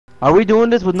Are we doing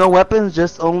this with no weapons,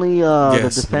 just only the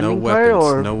Yes, no defending player, weapons,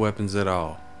 or? no weapons at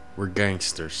all. We're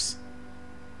gangsters.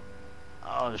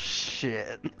 Oh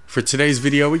shit. For today's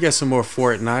video, we got some more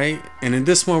Fortnite, and in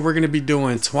this one we're going to be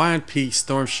doing Twine Peak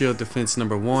Storm Shield Defense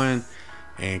number 1,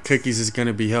 and Cookies is going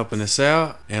to be helping us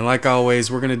out. And like always,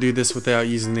 we're going to do this without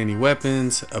using any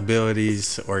weapons,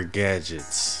 abilities, or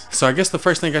gadgets. So I guess the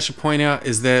first thing I should point out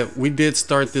is that we did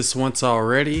start this once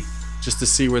already, just to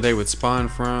see where they would spawn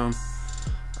from.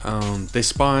 They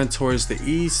spawn towards the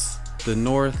east, the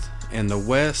north, and the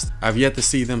west. I've yet to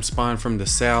see them spawn from the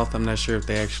south. I'm not sure if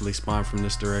they actually spawn from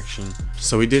this direction.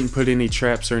 So we didn't put any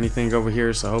traps or anything over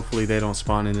here, so hopefully they don't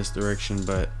spawn in this direction.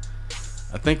 But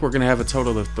I think we're gonna have a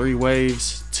total of 3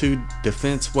 waves, 2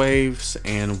 defense waves,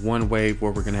 and 1 wave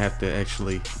where we're gonna have to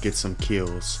actually get some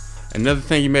kills. Another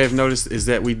thing you may have noticed is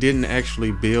that we didn't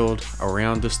actually build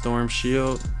around the storm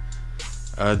shield.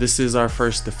 This is our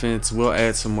first defense. We'll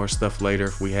add some more stuff later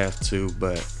if we have to,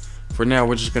 but for now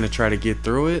we're just gonna try to get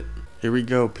through it. Here we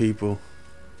go, people.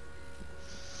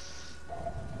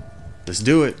 Let's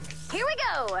do it. Here we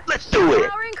go. Let's do it.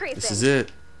 Power increasing. This is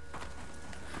it.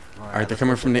 Alright, they're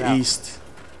coming from the east.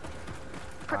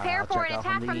 Prepare for an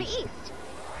attack from the east.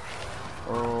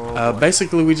 Oh,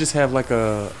 Basically we just have like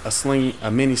a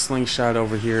mini slingshot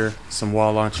over here, some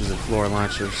wall launchers and floor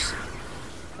launchers.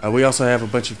 We also have a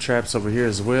bunch of traps over here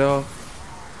as well.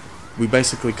 We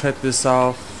basically cut this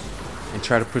off and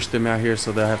try to push them out here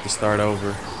so they'll have to start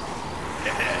over.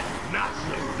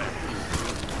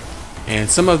 And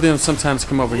some of them sometimes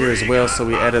come over here as well, so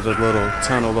we added a little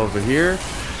tunnel over here.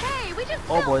 Hey, we just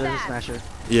oh boy, built there's a that. smasher.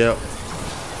 Yep.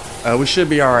 We should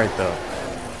be alright though.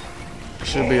 We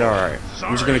should be alright.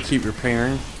 I'm just gonna keep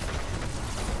repairing.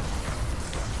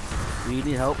 Do you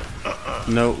need help?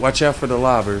 No, watch out for the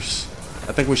lobbers.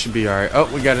 I think we should be alright.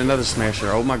 Oh, we got another smasher.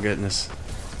 Oh my goodness.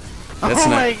 That's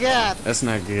my god. That's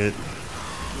not good.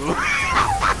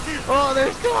 Oh,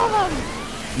 there's 2 of them.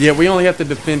 Yeah, we only have to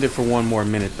defend it for 1 more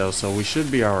minute though, so we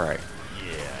should be alright.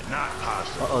 Yeah, not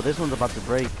possible. Uh oh, this one's about to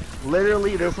break.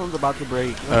 Literally, this one's about to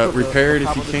break. Repair it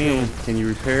if you can. Can you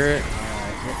repair it?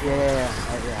 Yeah.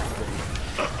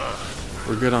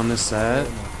 We're good on this side.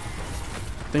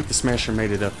 I think the smasher made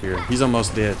it up here. He's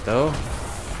almost dead though.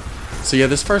 So yeah,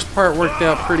 this first part worked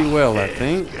out pretty well, I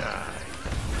think.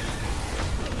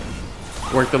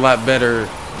 Worked a lot better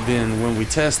than when we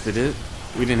tested it.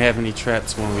 We didn't have any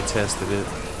traps when we tested it.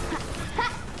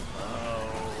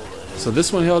 So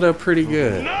this one held up pretty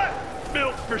good. Not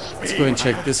built for speed. Let's go ahead and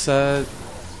check this side.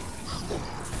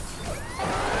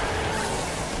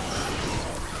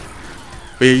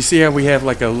 But yeah, you see how we have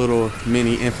like a little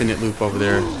mini infinite loop over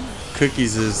there.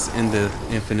 Cookies is in the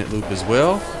infinite loop as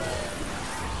well.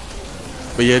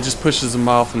 But yeah, it just pushes them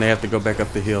off and they have to go back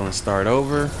up the hill and start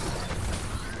over.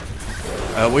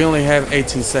 We only have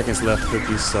 18 seconds left,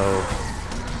 Cookies, so...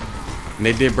 And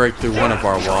they did break through one of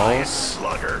our walls.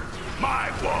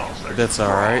 But that's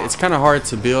alright. It's kind of hard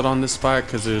to build on this spot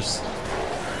because there's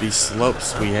these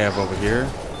slopes we have over here.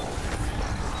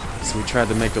 So we tried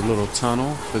to make a little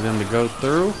tunnel for them to go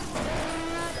through.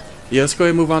 Yeah, let's go ahead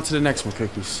and move on to the next one,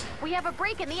 Cookies. We have a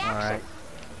break in the action. Alright.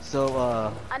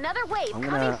 So, Another wave I'm coming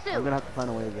gonna soon. have to find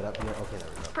a way to get up here. Okay, there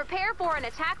we go. Prepare for an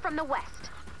attack from the west.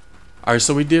 Alright,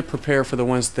 so we did prepare for the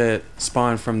ones that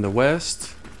spawn from the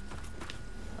west.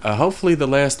 Hopefully the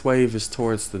last wave is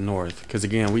towards the north, because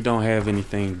again, we don't have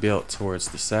anything built towards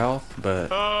the south, but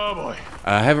Oh boy.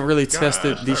 I haven't really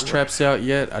tested these traps out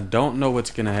yet. I don't know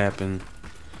what's going to happen.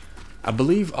 I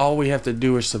believe all we have to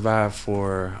do is survive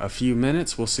for a few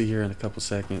minutes. We'll see here in a couple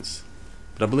seconds.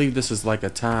 But I believe this is like a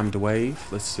timed wave.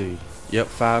 Let's see. Yep,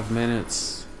 5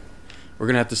 minutes. We're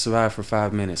going to have to survive for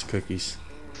 5 minutes, Cookies.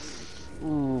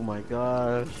 Oh my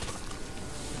gosh.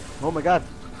 Oh my god.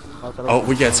 Oh,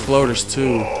 we got exploders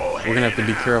too. We're going to have to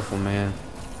be careful, man.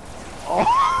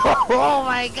 Oh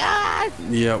my god.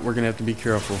 Yeah, we're going to have to be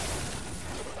careful.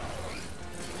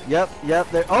 Yep,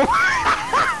 there. Oh.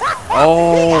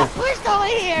 Oh, Pushed over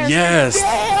here. yes.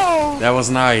 Damn. That was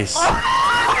nice. Oh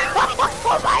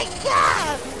my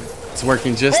god. It's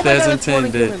working just Oh my as God, it's one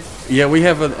intended. again. Yeah, we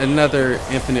have another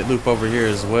infinite loop over here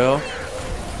as well.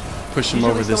 Push them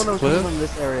over Usually this someone knows cliff. from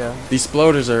this area. These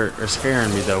exploders are scaring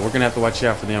me though. We're gonna have to watch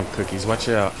out for them, Cookies. Watch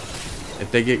out. If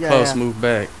they get close, Yeah. move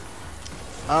back.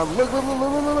 Look,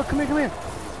 come here.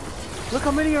 Look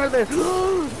how many are there.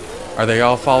 Are they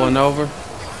all falling over?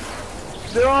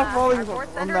 They're all falling Our fourth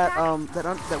on thunder that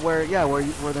attack? where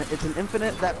it's an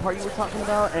infinite, that part you were talking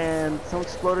about, and some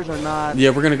exploders are not.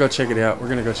 Yeah, we're gonna go check it out.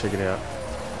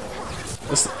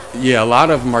 Yeah, a lot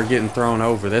of them are getting thrown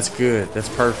over. That's good. That's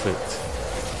perfect.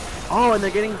 Oh, and they're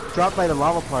getting dropped by the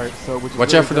lava part, so which is Watch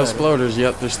really out for those good. floaters.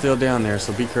 Yep, they're still down there,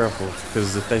 so be careful.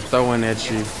 Because if they throwing at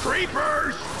you,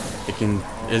 Creepers! it can.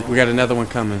 We got another one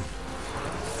coming.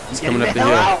 He's coming up the hell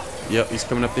hill. out. Yep, he's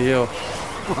coming up the hill.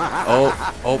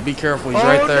 Oh, be careful. He's Oh,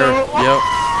 right there. no. Yep.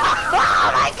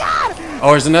 Oh my god!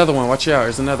 Oh, there's another one. Watch out.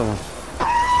 There's another one.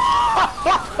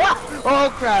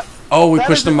 Oh crap! Oh, we That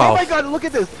pushed is him Oh off. my god, look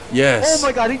at this! Yes. Oh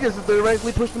my god, he just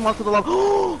directly pushed him off to the lava.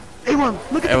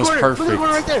 A1, look at That the was corner! Look at the perfect.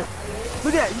 corner right there!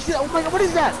 Look at that! You see that? Oh my god, what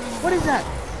is that? What is that?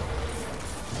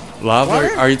 Lava?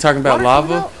 Water? Are you talking about Water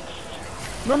came lava? out?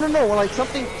 No, no, no. Well, like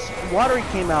something watery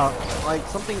came out. Like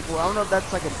something. Well, I don't know if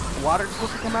that's like a water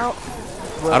supposed to come out.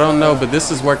 But, I don't know, but this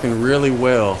is working really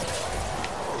well.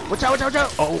 Watch out! Watch out! Watch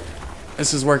out! Oh,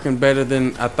 this is working better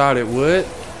than I thought it would.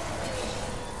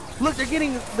 Look, they're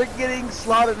getting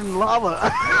slaughtered in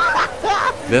lava.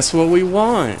 That's what we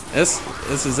want. That's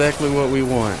exactly what we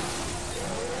want.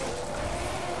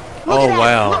 Look Oh at that.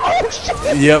 wow. Oh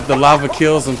shit! Yep, the lava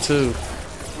kills them too.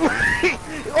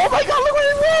 Oh my god! Look where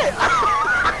he went!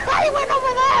 He went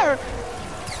over there.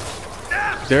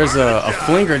 There's a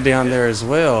flinger down there as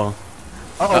well.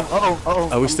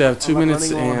 Oh, We still have 2 I'm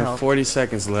minutes running low on and health. 40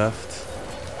 seconds left.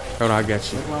 Hold on, I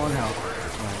got you. Low on health.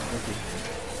 Alright, thank you.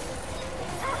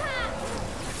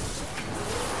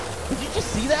 Did you just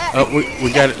see that? Oh,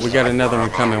 we got another one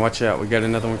coming. Watch out. We got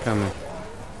another one coming.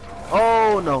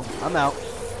 Oh no, I'm out.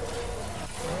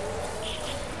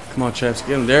 Come on, Traps,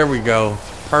 get him. There we go.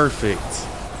 Perfect.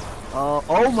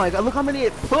 Oh my god, look how many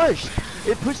it pushed.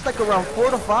 It pushed like around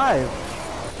 4 to 5.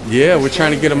 Yeah, we're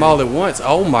trying to get them all at once.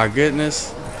 Oh my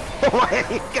goodness. Oh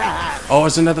my god. Oh,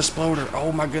 it's another exploder.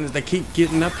 Oh my goodness, they keep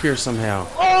getting up here somehow.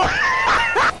 Oh!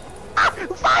 5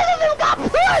 of them got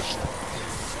pushed!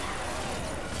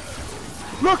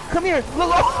 Look, come here.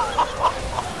 Look.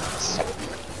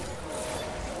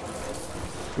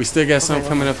 We still got some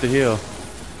coming up the hill.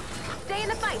 Stay in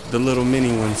the fight. The little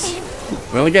mini ones.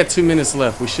 We only got 2 minutes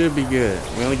left. We should be good.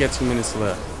 We only got 2 minutes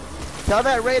left. Tell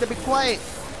that Ray to be quiet.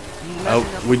 Oh,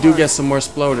 we do get some more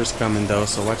exploders coming though,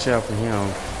 so watch out for him.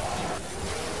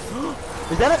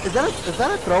 Is that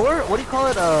a thrower? What do you call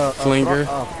it? Flinger.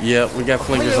 Yep, we got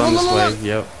flingers on this way.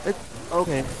 Yep.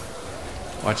 Okay.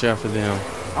 Watch out for them.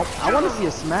 I want to see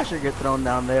a smasher get thrown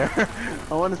down there.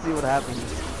 I want to see what happens.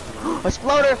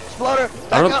 Exploder!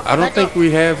 I don't think we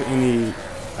have any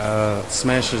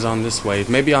smashers on this wave.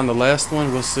 Maybe on the last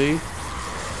one, we'll see.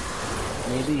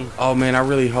 Maybe. Oh man, I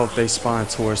really hope they spawn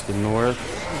towards the north.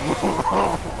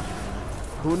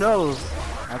 Who knows?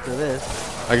 After this.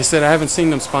 Like I said, I haven't seen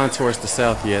them spawn towards the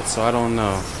south yet, so I don't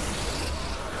know.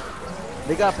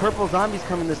 They got purple zombies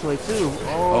coming this way too.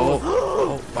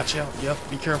 Oh, watch out. Yep,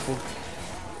 be careful.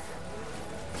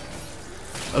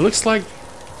 It looks like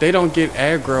they don't get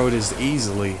aggroed as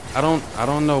easily. I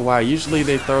don't know why. Usually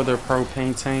they throw their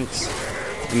propane tanks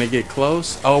when they get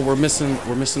close. Oh, we're missing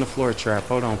a floor trap.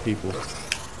 Hold on, people.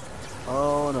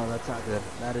 Oh no, that's not good.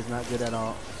 That is not good at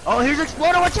all. Oh, here's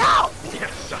Exploder, watch out! Yeah,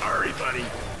 sorry, buddy.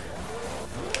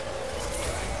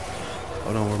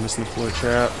 Hold on, we're missing the floor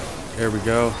trap. There we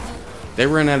go. They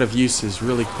ran out of uses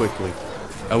really quickly.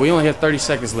 We only have 30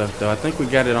 seconds left though. I think we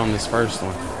got it on this first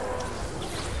one.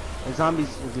 The zombies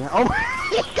are behind. Oh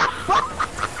my god!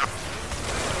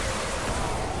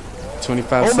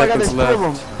 25 Oh my god, seconds there's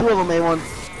left. two of them, A1.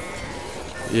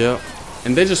 Yep.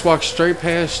 And they just walked straight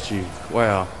past you.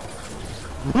 Wow.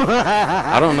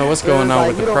 I don't know what's going on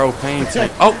with the propane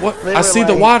tank. Oh, what? I see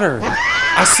the water.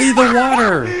 I see the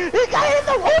water. He got in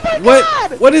the. Oh my What?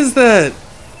 god! What is that?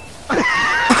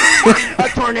 A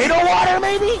tornado water,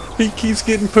 maybe? He keeps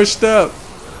getting pushed up.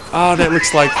 Oh, that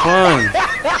looks like fun.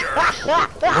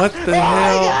 What the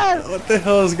hell? God. What the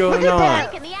hell is going on?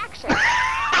 Break in the action.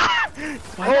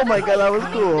 Oh my god, that was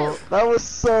cool. That was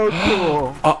so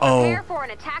cool. Uh-oh. Prepare for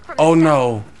an attack from the Oh south.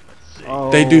 no.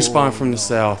 Oh. They do spawn from the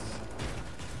south.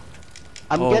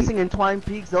 I'm Oh. guessing in Twine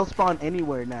Peaks they'll spawn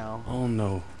anywhere now. Oh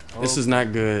no. This is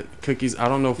not good. Cookies, I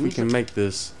don't know if we can make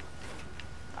this.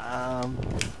 To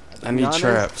I be need honest,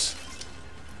 traps.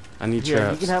 I need Here,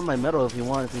 traps. you can have my metal if you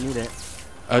want, if you need it.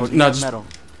 No, Or do you have just metal.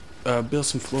 build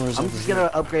some floors I'm over just here. gonna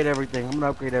upgrade everything. I'm gonna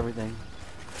upgrade everything.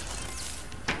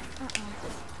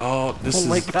 Oh, Oh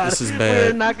my god, this is we're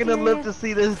bad. not gonna live to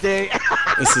see this day.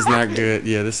 This is not good.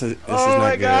 Yeah, this is Oh my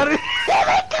not god, good. here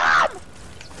they come!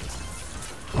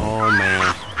 Oh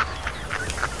man,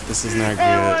 this is not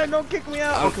Hey, good. Ryan, don't kick me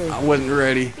out. Okay, I wasn't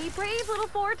ready. Be brave, little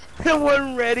fort. I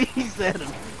wasn't ready. He said.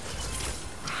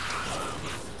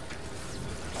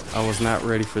 I was not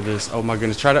ready for this. Oh my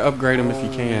goodness, try to upgrade them if you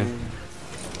can.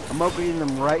 I'm upgrading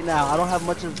them right now. I don't have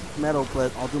much of metal,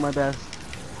 but I'll do my best.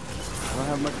 I don't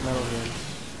have much metal here.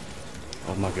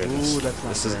 Oh my goodness. Ooh, that's not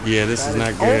this is good. this That is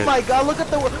not good. Oh my god, look at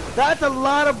that's a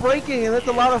lot of breaking and that's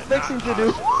a lot of fixing to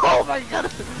do. Oh my god.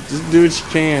 Just do what you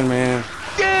can, man.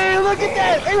 Yeah, look at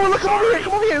that. Hey, well, look, come over here.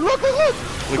 Come over here. Look. Look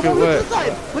Come at over, what? Look to the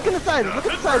side. Look in the side. Look at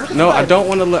the side. Look at No, the side. I don't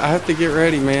want to look. I have to get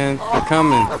ready, man. They're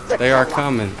coming. They are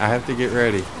coming. I have to get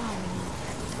ready.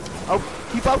 Oh,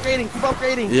 keep upgrading. Keep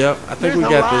upgrading. Yep, I think we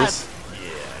There's a got lot. this. Yeah,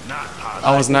 not possible.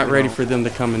 I was not ready for them to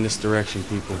come in this direction,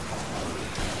 people.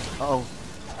 Uh-oh.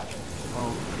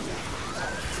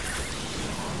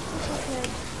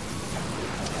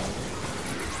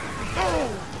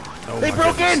 Oh They my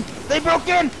broke goodness. in! They broke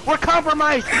in! We're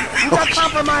compromised! We got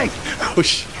compromised! Oh,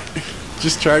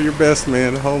 just try your best,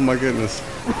 man. Oh my goodness.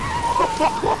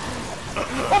 Oh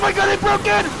my god, they broke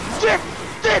in! Shit!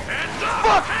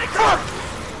 Fuck!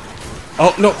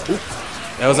 Oh no, oop.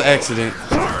 That was an accident.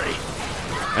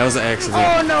 That was an accident.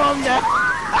 Oh no, I'm down!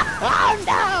 I'm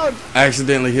down! I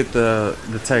accidentally hit the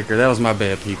taker. That was my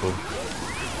bad, people.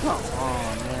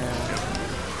 Oh man.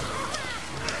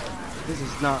 This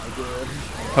is not good.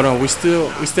 Hold on, we still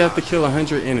have to kill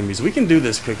 100 enemies. We can do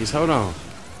this, Cookies. Hold on.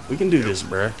 We can do this,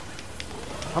 bruh.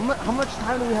 How much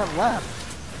time do we have left?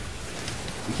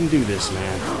 We can do this,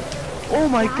 man. Oh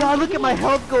my god, look at my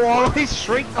health go all the way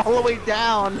shrink all the way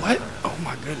down. What? Oh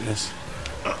my goodness.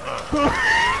 Oh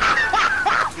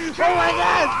my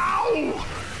god!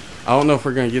 I don't know if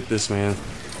we're gonna get this, man.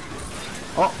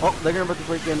 Oh, they're about to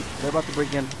break in. They're about to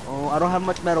break in. Oh, I don't have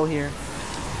much metal here.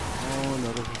 Oh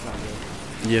no, this is not good.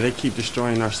 Yeah, they keep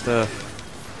destroying our stuff.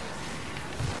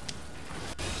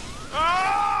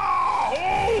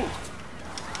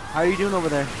 How are you doing over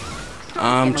there?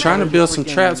 I'm trying to build some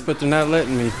traps, but they're not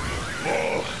letting me.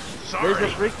 There's a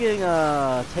freaking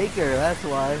taker, that's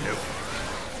why.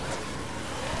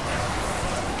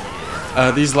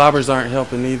 These lobbers aren't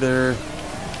helping either.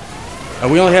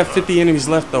 We only have 50 enemies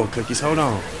left though, Cookies. Hold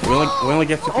on. We only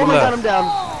get 50 Oh my god, left. I'm down.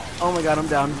 Oh my god, I'm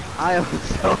down. I am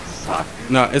so sorry.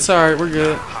 No, it's alright. We're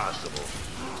good.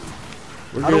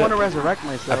 We're I don't want to good. resurrect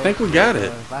myself. I think we got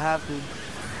it. If I have to.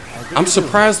 I'm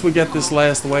surprised we got this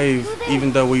last wave,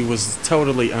 even though we was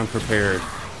totally unprepared.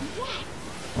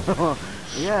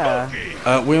 Yeah.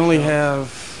 We only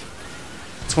have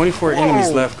 24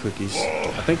 enemies left, Cookies.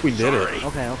 I think we did it.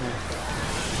 Okay.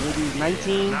 Maybe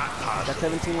 19. Got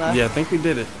 17 left. Yeah, I think we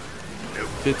did it.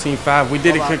 15-5. We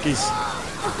did it, Cookies.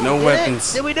 No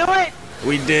weapons. Did we do it?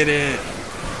 We did it.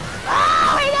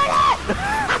 Oh, we did it!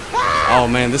 Oh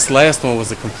man, this last one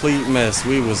was a complete mess.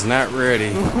 We was not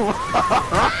ready.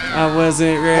 I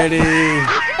wasn't ready.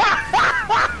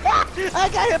 I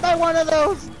got hit by one of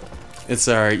those. It's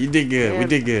alright. You did good. We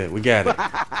did good. We got it.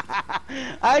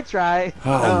 I tried.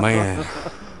 Oh man.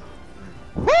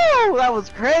 Woo! That was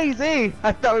crazy.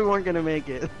 I thought we weren't gonna make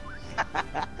it.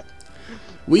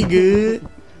 We good.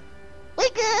 We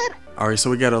good. Alright,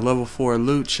 so we got a level 4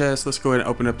 loot chest. Let's go ahead and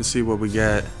open up and see what we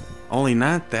got. Only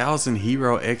 9,000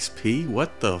 hero XP?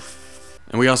 What the f?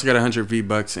 And we also got 100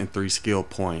 V-Bucks and 3 skill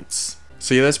points.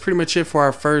 So yeah, that's pretty much it for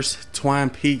our first Twine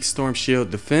Peak Storm Shield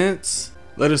defense.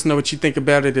 Let us know what you think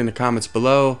about it in the comments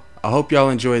below. I hope y'all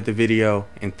enjoyed the video,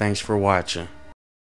 and thanks for watching.